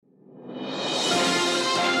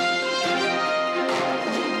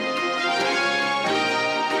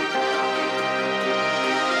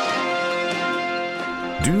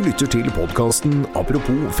Du lytter til podcasten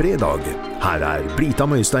Apropos fredag. Her Brita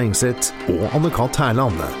Møystad Engseth og Anne-Kat.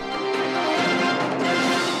 Herland.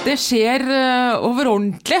 Det skjer over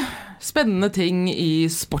ordentlig spennende ting i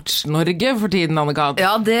Sports-Norge for tiden, Anne-Kat.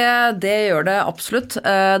 Ja, det gjør det absolutt.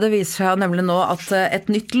 Det viser seg nemlig nå at et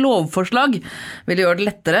nytt lovforslag vil gjøre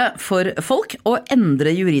det lettere for folk å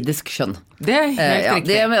endre juridisk kjønn. Det helt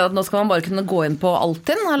riktig. Det mener at nå skal man bare kunne gå inn på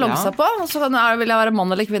Altinn, logge seg på, og så vil jeg være mann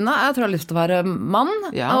eller kvinne. Jeg tror jeg har lyst til å være mann,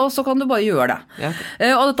 og så kan du bare gjøre det. Ja.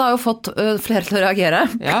 Og dette har jo fått flere til å reagere,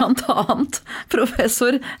 blant annet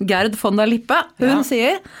professor Gerd von der Lippe. Hun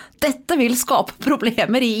sier, dette vil skape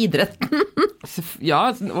problemer i idretten. Ja,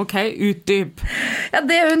 ok, utdyp. Ja,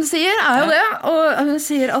 det hun sier jo det, og hun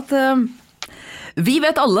sier at vi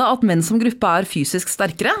vet alle at menn som gruppe fysisk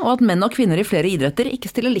sterkere, og at menn og kvinner i flere idretter ikke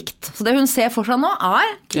stiller likt. Så det hun ser for seg nå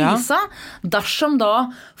krisa dersom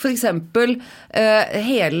da for eksempel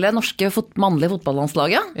hele norske mannlige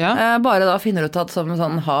fotballandslaget bare da finner ut at som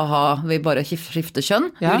sånn vi bare skifter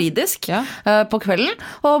kjønn juridisk på kvelden,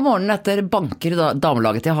 og morgenen etter banker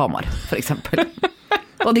damelaget til Hamar, for eksempel.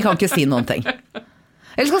 Og de kan ikke si noen ting.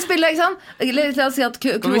 Eller skal spille, ikke sant? Eller la oss si at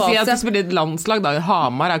Kroatia... Kan vi si at du spiller et landslag da?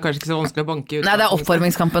 Hamar kanskje ikke så vanskelig å banke ut. Nei, det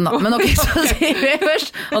oppvarmingskampen da. Men ok, så sier vi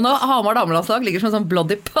først. Og når Hamar damelandslag ligger som en sånn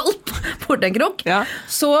bloody pulp bort en krok,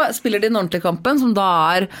 så spiller de den ordentlige kampen, som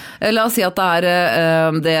da la oss si at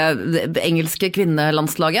det engelske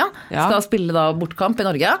kvinnelandslaget skal spille da bortkamp i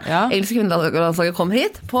Norge. Engelske kvinnelandslaget kommer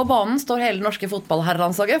hit. På banen står hele norske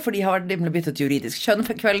fotballherrelandslaget, for de har vært byttet juridisk kjønn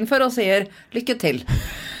kvelden før, og sier lykke til.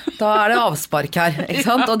 Da det avspark her, ikke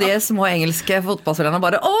sant? Og de små engelske fotballspillerne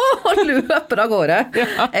bare løper av gårde.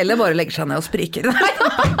 Eller bare legger seg ned og spriker.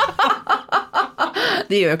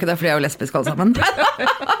 De gjør jo ikke det, for de jo lesbiske alle sammen.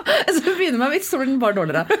 Så vi begynner med vits, så blir den bare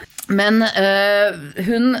dårligere. Men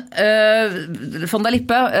hun, von der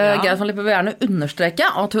Lippe, Gerd von der Lippe vil gjerne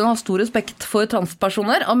understreke at hun har stor respekt for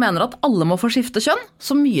transpersoner, og mener at alle må få skifte kjønn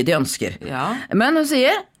så mye de ønsker. Men hun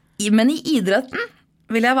sier, men i idretten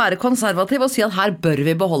vil jeg være konservativ og si at her bør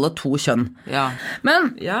vi beholde 2 kjønn. Men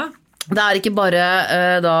det ikke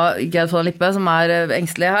bare da Gerd von der Lippe som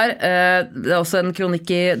engstelig her. Det også en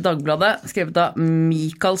kronikk i Dagbladet skrevet av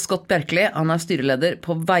Mikael Scott Bjerkeli. Han styreleder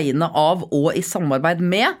på vegne av og i samarbeid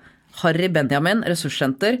med Harry Benjamin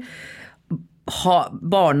Ressurssenter.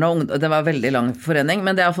 Barne- og ungdom, det var en veldig lang forening,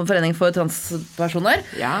 men det en forening for transpersoner,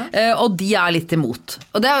 og de litt imot.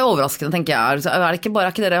 Og det overraskende, tenker jeg. Det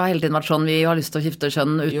ikke dere har hele tiden vært sånn, vi har lyst til å skifte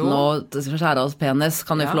kjønn uten å skjære oss penis,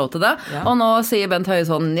 kan vi få lov til det? Og nå sier Bent Høie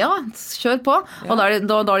sånn, kjør på. Og da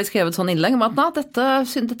har de skrevet sånn innlegg om at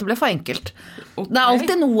dette ble for enkelt. Det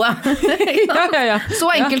alltid noe. Så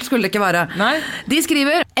enkelt skulle det ikke være. De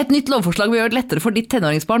skriver, et nytt lovforslag vil gjøre det lettere for ditt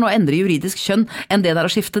tenåringsbarn å endre juridisk kjønn enn det å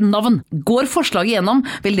skifte navn. Går forslaget gjennom,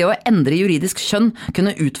 vil det å endre juridisk kjønn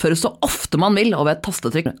kunne utføres så ofte man vil og ved et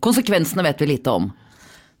tastetrykk. Konsekvensene vet vi lite om.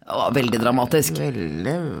 Veldig dramatisk.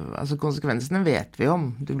 Konsekvensene vet vi om.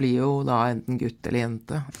 Du blir jo da enten gutt eller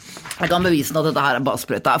jente. Jeg kan bevise at dette her bare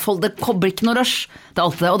sprøyt. Det kommer ikke noe rush. Det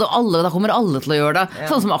alt det, og da kommer alle til å gjøre det.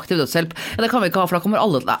 Sånn som aktiv dødshjelp. Det kan vi ikke ha, for da kommer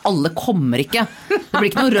alle til det. Alle kommer ikke. Det blir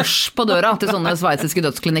ikke noe rush på døra til sånne sveitsiske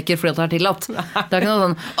dødsklinikker fordi det tillatt. Det ikke noe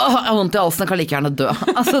sånn, jeg har vondt i halsen, jeg kan like gjerne dø.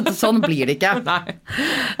 Sånn blir det ikke.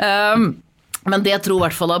 Men det tror I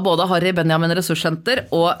hvert fall både Harry Benjamin Ressurssenter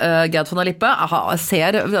og Gerd von der Lippe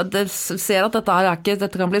ser at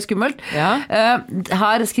dette kan bli skummelt.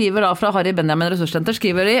 Her skriver da fra Harry Benjamin Ressurssenter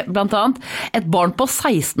skriver de blant annet et barn på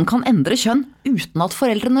 16 kan endre kjønn uten at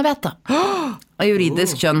foreldrene vet det.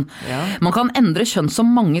 Juridisk kjønn. Man kan endre kjønn så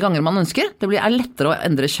mange ganger man ønsker. Det blir lettere å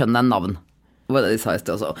endre kjønn enn navn. De sa I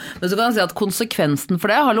sted også. Men så kan jeg si at konsekvensen for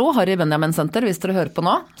det, hallo, Harry Benjamin Center, hvis dere hører på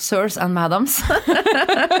nå, Sirs and Madams,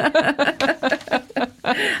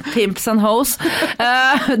 Pimps and Hoes,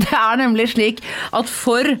 det nemlig slik at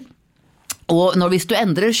hvis du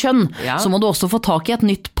endrer kjønn, så må du også få tak I et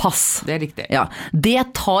nytt pass. Det riktig. Det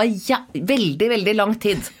tar veldig, veldig lang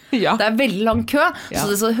tid. Det veldig lang kø,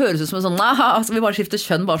 så det høres ut som en sånn, vi bare skifter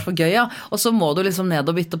kjønn bare for gøy, og så må du liksom ned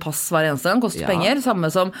og bytte pass hver eneste gang, koster penger, samme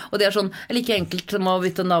som, og det sånn, like enkelt som å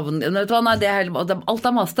bytte navn, alt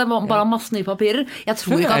masse, bare masse nye papirer. Jeg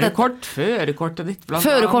tror ikke at Førerkortet ditt,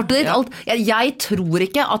 førerkortet ditt, alt. Jeg tror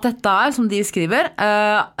ikke at dette som de skriver,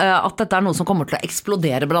 at dette noe som kommer til å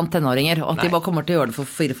eksplodere blant tenåringer, og at de bare kommer til å gjøre det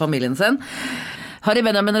for familien sin. Harry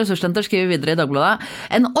Benjamin Ressurssenter skriver videre i Dagbladet: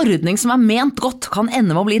 en ordning som ment godt kan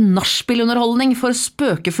ende med å bli nachspielunderholdning for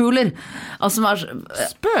spøkefugler. Altså,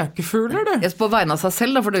 Spøkefugler, du? På vegne av seg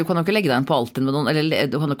selv, da, for du kan jo ikke legge deg inn på Altinn med noen, eller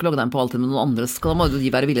du kan jo ikke logge deg inn på Altinn med noen andre, da må du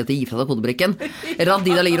være villig til å gi fra deg kodebrikken. Eller at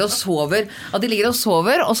de da ligger og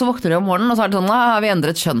sover, og så våkner de om morgenen, og så er det sånn, vi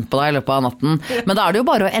endret kjønn på deg i løpet av natten. Men da er det jo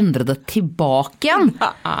bare å endre det tilbake igjen.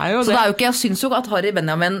 Det er jo det. Så det er jo ikke, jeg synes jo at Harry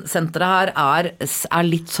Benjamin-senteret her er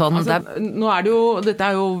litt sånn... Nå er det jo, dette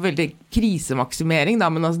er jo veldig krisemaksimering da,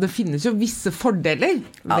 men altså, det finnes jo visse fordeler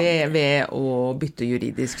ved å bytte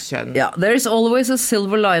juridisk kjønn. Ja, there is always a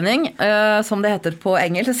silver lining, som det heter på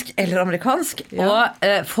engelsk eller amerikansk. Og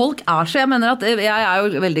folk så, jeg mener at jeg er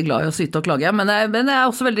jo veldig glad i å syte og klage, men jeg er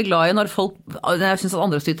også veldig glad i når jeg synes at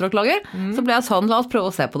andre syter og klager, så blir jeg sånn, la oss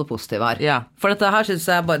prøve å se på det positive her. Ja. For dette her synes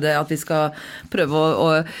jeg bare at vi skal prøve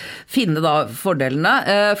å finne da fordelene.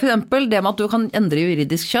 For eksempel, det med at du kan endre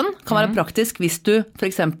juridisk kjønn kan være praktisk hvis du for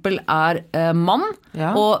eksempel mann,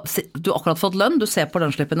 og du har akkurat fått lønn, du ser på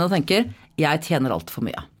lønnsslippene og tenker, jeg tjener alt for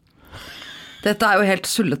mye. Dette er jo helt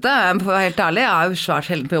sullete, for å være helt ærlig, jeg er jo svært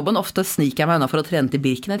sjelden på jobben, ofte sniker jeg meg unna for å trene til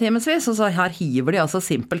Birken i timesvis, og så her hiver de altså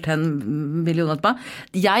simpelthen millioner til meg.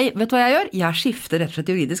 Vet du hva jeg gjør? Jeg skifter rett og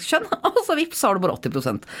slett juridisk kjønn, og så vips, så har du bare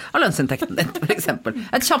 80% av lønnsinntekten din, for eksempel.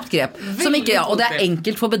 Et kjapt grep, som ikke, og det er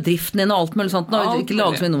enkelt for bedriften din og alt mulig sånt, og ikke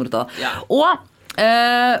lage så mye nummer av det. Og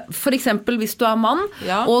for eksempel hvis du er mann,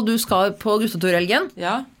 og du skal på guttetur i helgen,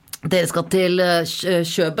 dere skal til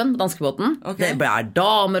Kjøben på danskebåten. Det er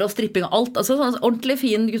damer og stripping og alt, altså sånne ordentlig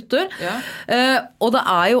fine gutter. Og det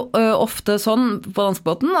er jo ofte sånn på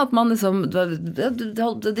danskebåten at man liksom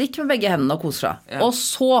drikker med begge hendene og koser seg. Og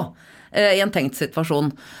så i en tenkt situasjon,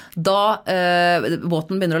 da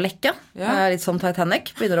båten begynner å lekke, litt som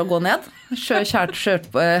Titanic, begynner å gå ned, kjørt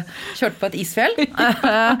på et isfjell,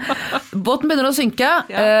 båten begynner å synke,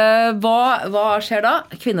 hva skjer da?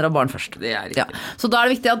 Kvinner og barn først. Det er riktig. Så da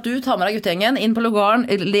er det viktig at du tar med deg guttegjengen inn på logaren,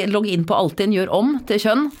 logg inn på Altinn, gjør om til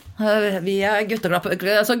kjønn. Vi er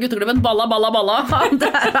gutteklubben Balla, Balla, Balla.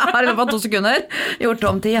 Det er i løpet av 2 sekunder. Gjort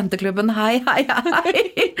om til jenteklubben Hei, hei, hei.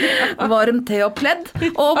 Varm te og pledd,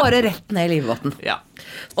 og bare rett ned i livbåten.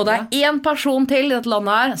 Og det er en person til i dette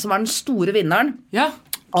landet her som er den store vinneren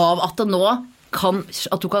av at det nå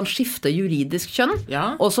at du kan skifte juridisk kjønn,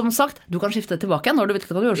 og som sagt, du kan skifte det tilbake når du vet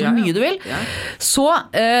at du gjør så mye du vil. Så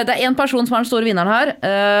det er en person som er den store vinneren her,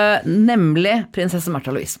 nemlig prinsesse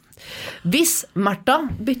Märtha Louise. Hvis Märtha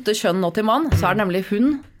bytter kjønn nå til mann, så er det nemlig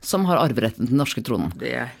hun som har arveretten til den norske tronen.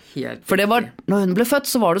 Det er helt For det var, når hun ble født,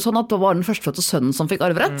 så var det sånn at det var den førstefødte sønnen som fikk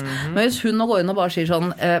arverett. Men hvis hun nå går inn og bare sier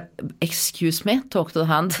sånn, excuse me, talk to the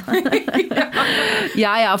hand.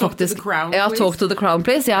 Jeg er faktisk, talk to the crown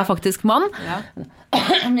please, jeg er faktisk mann.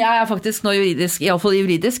 Jeg er faktisk nå juridisk, i alle fall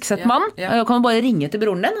juridisk sett mann. Kan du bare ringe til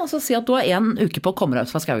broren din, og så si at du har 1 uke på å komme deg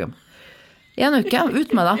ut fra Skaugum. 1 uke,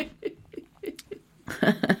 ut med deg.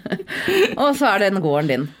 Og så er den gården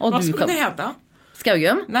din. Og hva skulle det hete?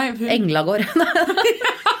 Skaugum? Nei, Englagård.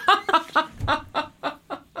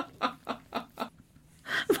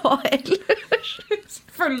 Hva ellers?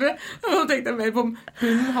 Selvfølgelig. Nå tenkte jeg mer på om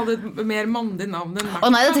hun hadde et mer mannlig navn enn Märtha.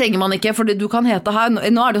 Nei, det trenger man ikke, for du kan hete her,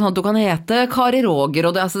 nå er det sånn at du kan hete Kari Roger,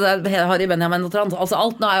 og det er Harry Benjamin, altså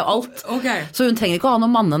alt, nå er jo alt. Så hun trenger ikke å ha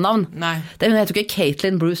noe mannenavn. Nei. Hun heter jo ikke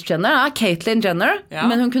Caitlyn Bruce Jenner, Caitlyn Jenner,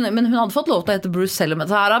 men hun hadde fått lov til å hete Bruce selv, men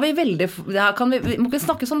så her er vi veldig, vi må ikke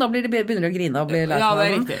snakke sånn, da begynner de å grine og bli leit. Ja, det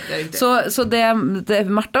er riktig. Så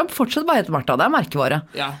Märtha, fortsett bare hete Märtha, det er merkevare.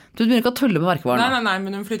 Du begynner ikke å tulle med merkevaren. Nei,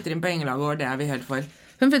 men hun flytter inn på Englagård, det er vi helt for.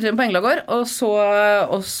 Hun flytter inn på Englagård, og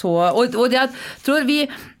jeg tror vi,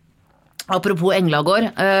 apropos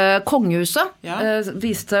Englagård, kongehuset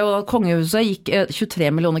viste seg jo at kongehuset gikk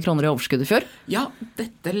 23 millioner kroner i overskudd i fjor. Ja,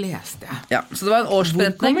 dette leste jeg. Ja, så det var en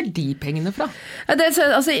årsberetning. Hvor kommer de pengene fra?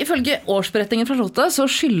 Altså, ifølge årsberetningen fra Slottet så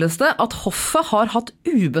skyldes det at hoffet har hatt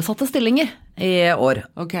ubesatte stillinger i år.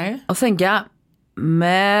 Og så tenker jeg,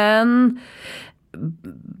 men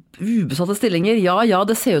ubesatte stillinger,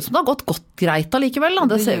 det ser ut som det har gått greit allikevel.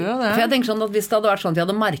 For jeg tenker sånn at hvis det hadde vært sånn at de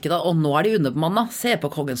hadde merket at nå er de underbemannet, se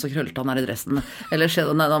på kongen så krøllet han her i dressen, eller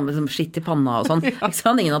skitt i panna og sånn.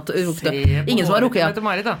 Ingen som har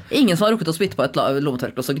rukket å spytte på et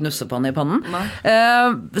lommetørkle og så gnusse på han i pannen.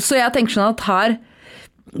 Så jeg tenker sånn at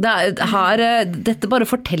dette bare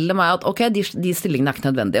forteller meg at ok, de stillingene er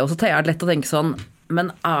ikke nødvendige, og så er det lett å tenke sånn, men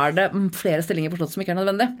er det flere stillinger på Slottet som ikke er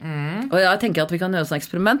nødvendig? Og jeg tenker at vi kan gjøre sånn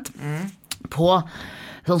eksperiment på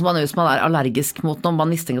sånn som man gjør hvis man allergisk mot noe, man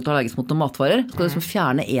mistenker at du allergisk mot noen matvarer, skal du liksom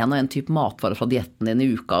fjerne en og en type matvarer fra dietten din i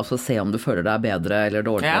uka, og så se om du føler deg bedre eller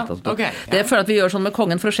dårlig. Det føler at vi gjør sånn med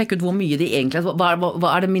kongen for å sjekke ut hvor mye de egentlig,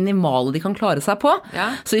 hva det minimale de kan klare seg på.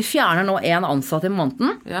 Så vi fjerner nå en ansatt i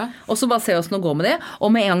måneden, og så bare ser vi oss noe gå med de, og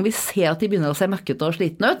med en gang vi ser at de begynner å se møkkete og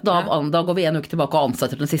slitne ut, da går vi en uke tilbake og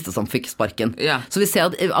ansetter den siste som fikk sparken. Så vi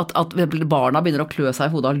ser at barna begynner å klø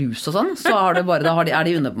seg i hodet av lus og sånn, så er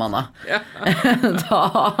de underbemannet.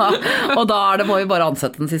 Og da må vi bare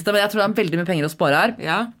ansette den siste. Men jeg tror det veldig mye penger å spare her.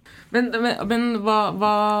 Men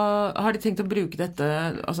hva har de tenkt å bruke dette,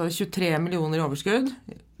 altså 23 millioner i overskudd?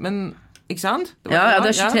 Men, ikke sant? Det er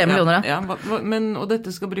 23 millioner. Men, og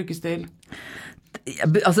dette skal brukes til?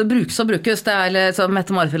 Altså brukes og brukes, det som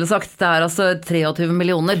Mette Marfjell har sagt, det altså 23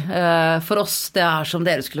 millioner for oss, det som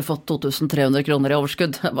dere skulle fått 2300 kroner i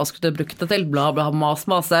overskudd, hva skulle du brukt det til, bla bla,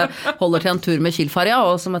 mase, holder til en tur med Kielferja,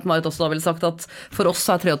 og som Mette Marit også da ville sagt at for oss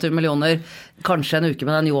 23 millioner kanskje en uke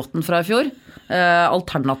med den yachten fra i fjor,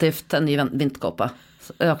 alternativt en ny vinterkåpe.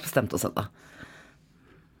 Jeg har ikke bestemt oss enda.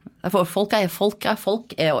 Folk er folk,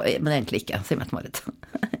 men egentlig ikke, sier Mette Marit.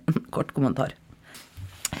 En kort kommentar.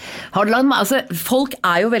 Folk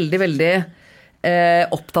jo veldig, veldig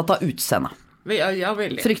opptatt av utseende.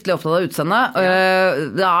 Veldig. Fryktelig opptatt av utseende.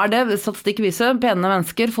 Det statistikk viser. Pene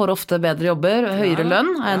mennesker får ofte bedre jobber, høyere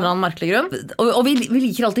lønn, av en eller annen merkelig grunn. Og vi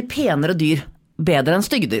liker alltid penere dyr. Bedre enn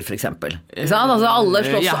styggedyr, for eksempel. Altså,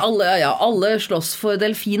 alle slåss for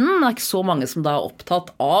delfinen. Det ikke så mange som da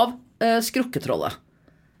opptatt av skrukketrollet.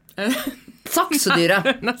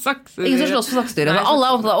 Saksedyret. Ingen som slåss for saksedyret. Alle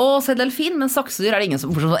opptatt av å se delfin, men saksedyr det ingen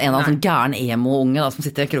som forstår. En av sånn gæren emo-unge som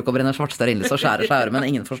sitter i krok og brenner svartsterinlis og skjærer seg i øret, men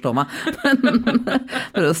ingen forstår meg.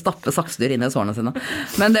 For å stappe saksedyr inn i sårene sine.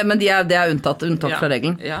 Men det unntatt fra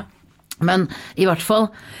regelen. Men i hvert fall,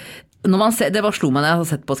 når man ser, det slo meg når jeg har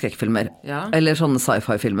sett på skrekkfilmer, eller sånne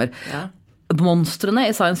sci-fi-filmer. Monstrene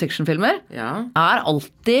i science fiction-filmer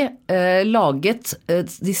alltid laget,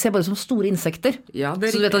 de ser bare som store insekter. Så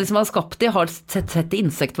du vet at de som har skapt de har sett i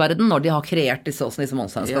insektverden når de har kreert disse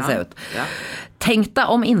monstrene skal se ut. Tenk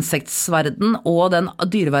deg om insektsverden og den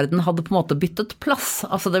dyreverden hadde på en måte byttet plass.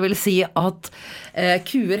 Altså det vil si at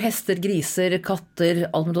kuer, hester, griser, katter,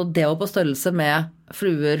 det var på størrelse med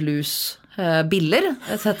fluer, lus, biller,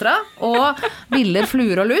 etc. Og biller,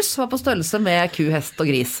 fluer og lus var på størrelse med ku, hest og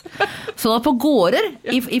gris. Så da på gårder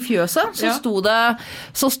i fjøset så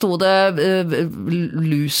sto det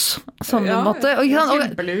lus.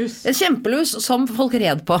 Kjempelus som folk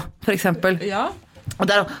red på, for eksempel. Og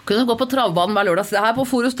der kunne du gå på travbanen hver lørdag. Her på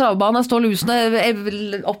Forus travbane står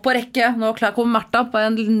lusene opp på rekke. Nå kommer Märtha på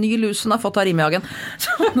en ny lus hun har fått av rimjagen.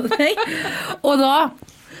 Og da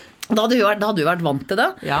hadde du vært vant til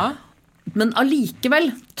det. Men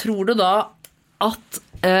allikevel, tror du da at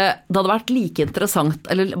det hadde vært like interessant,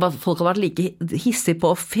 eller folk hadde vært like hissig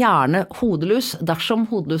på å fjerne hodelus dersom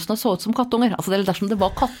hodelusene så ut som kattunger? Altså dersom det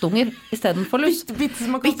var kattunger i stedet for lus.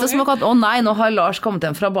 Bittesmå kattunger. Å nei, nå har Lars kommet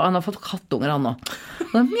hjem han har fått kattunger han nå.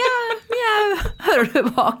 Mjau, mjau, hører du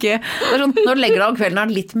baki? Det sånn, når du legger deg om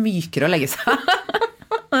kvelden det litt mykere å legge seg.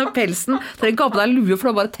 Pelsen, trenger ikke ha på deg lue for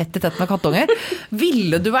det bare tett i tett med kattunger.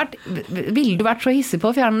 Ville du vært så hissig på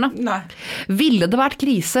å fjerne det? Nei. Ville det vært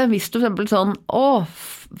krise hvis du for eksempel sånn,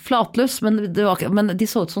 flatlus, men de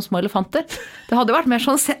så ut som små elefanter. Det hadde jo vært mer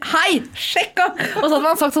sånn, hei, sjekka! Og så hadde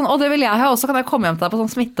man sagt sånn, det vil jeg ha, og så kan jeg komme hjem til deg på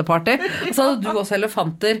sånn smitteparty. Og så hadde du også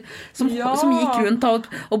elefanter som gikk rundt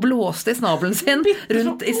og blåste i snabelen sin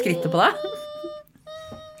rundt i skrittet på deg.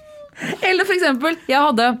 Eller for eksempel, jeg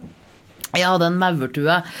hadde en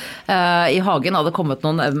maurtue i hagen, hadde kommet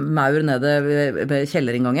noen maur nede ved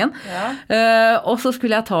kjellerinngangen. Og så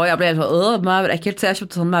skulle jeg ble helt sånn, maur, ekkelt, så jeg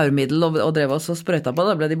kjøpte sånn maurmiddel og drev oss og sprøyta på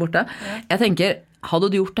det, ble de borte. Jeg tenker, hadde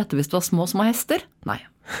du gjort dette hvis det var små hester? Nei.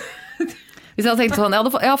 Hvis jeg hadde tenkt sånn,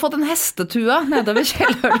 jeg har fått en hestetue nede ved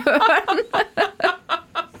kjellerdøren.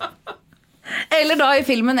 Eller da i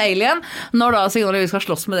filmen Alien, når da Signor vi skal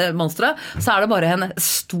slåss med det monsteret, så det bare en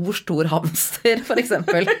stor hamster, for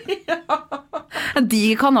eksempel. En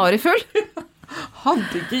diger kanarifugl.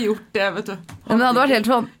 Hadde ikke gjort det, vet du. Men det hadde vært helt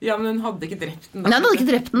sånn. Ja, men hun hadde ikke drept den. Nei, hun hadde ikke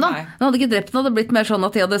drept den da. Hun hadde ikke drept den, det hadde blitt mer sånn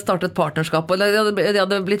at de hadde startet partnerskap, eller de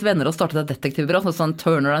hadde blitt venner og startet et detektivbyrå, sånn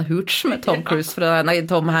Turner and Hooch med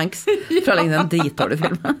Tom Hanks fra lenge en dritdårlig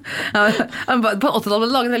film. På 80-tallet ble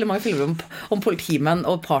det laget veldig mange filmer om politimenn,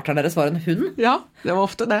 og partneren deres var en hund. Ja, det var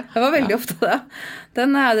ofte det. Det var veldig ofte det.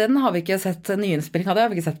 Den har vi ikke sett, nyinnspilling av det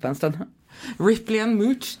har vi ikke sett på en stund. Ripley and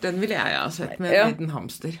Mooch, den ville jeg ha sett med en liten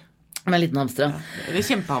hamster. Med en liten hamster, ja. Eller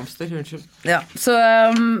kjempehamster, unnskyld. Ja, så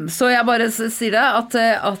jeg bare sier det, at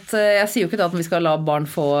jeg sier jo ikke det at vi skal la barn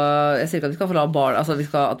få, jeg sier ikke at vi skal få la barn, altså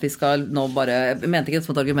at vi skal nå bare, jeg mente ikke det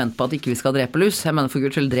som et argument på at ikke vi skal drepe lus, jeg mener for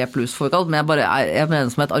Gud selv drep lus for kalt, men jeg mener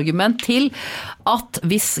det som et argument til at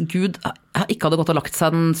hvis Gud ikke hadde gått og lagt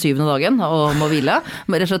seg den 7. dagen og må hvile,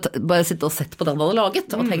 men rett og slett bare sitte og sett på det han hadde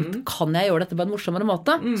laget, og tenkt, kan jeg gjøre dette på en morsommere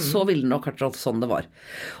måte? Så ville det nok vært sånn det var.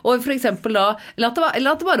 Og for eksempel da, eller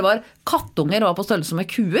at det bare var kattunger var på størrelse med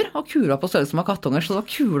kuer, og kuer var på størrelse med kattunger, så det var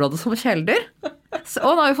kuer hadde som kjæledyr.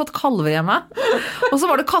 Og nå har vi fått kalver hjemme. Og så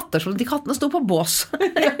var det katter, som de kattene sto på bås.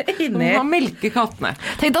 Inni. Man melker kattene.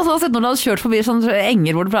 Tenk deg sånn at når du hadde kjørt forbi sånne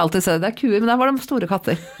enger hvor du alltid ser det er kuer, men der var det store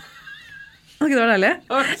katter. Det var deilig.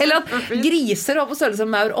 Eller at griser var på størrelse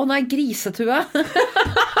med maur. Å, nå er grisetue.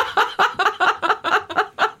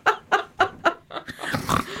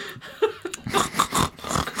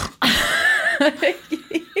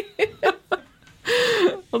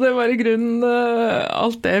 Og det var i grunnen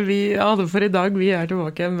alt det vi hadde for i dag. Vi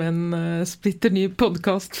tilbake med en splitter ny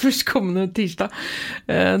podcast førstkommende tirsdag.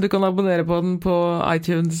 Du kan abonnere på den på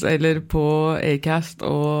iTunes eller på Acast,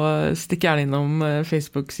 og stikk gjerne innom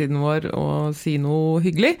Facebook-siden vår og si noe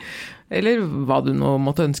hyggelig, eller hva du nå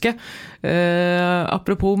måtte ønske.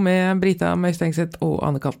 Apropos med Brita Møystengseth og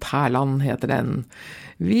Anne-Kat. Herland heter den.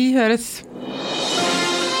 Vi høres!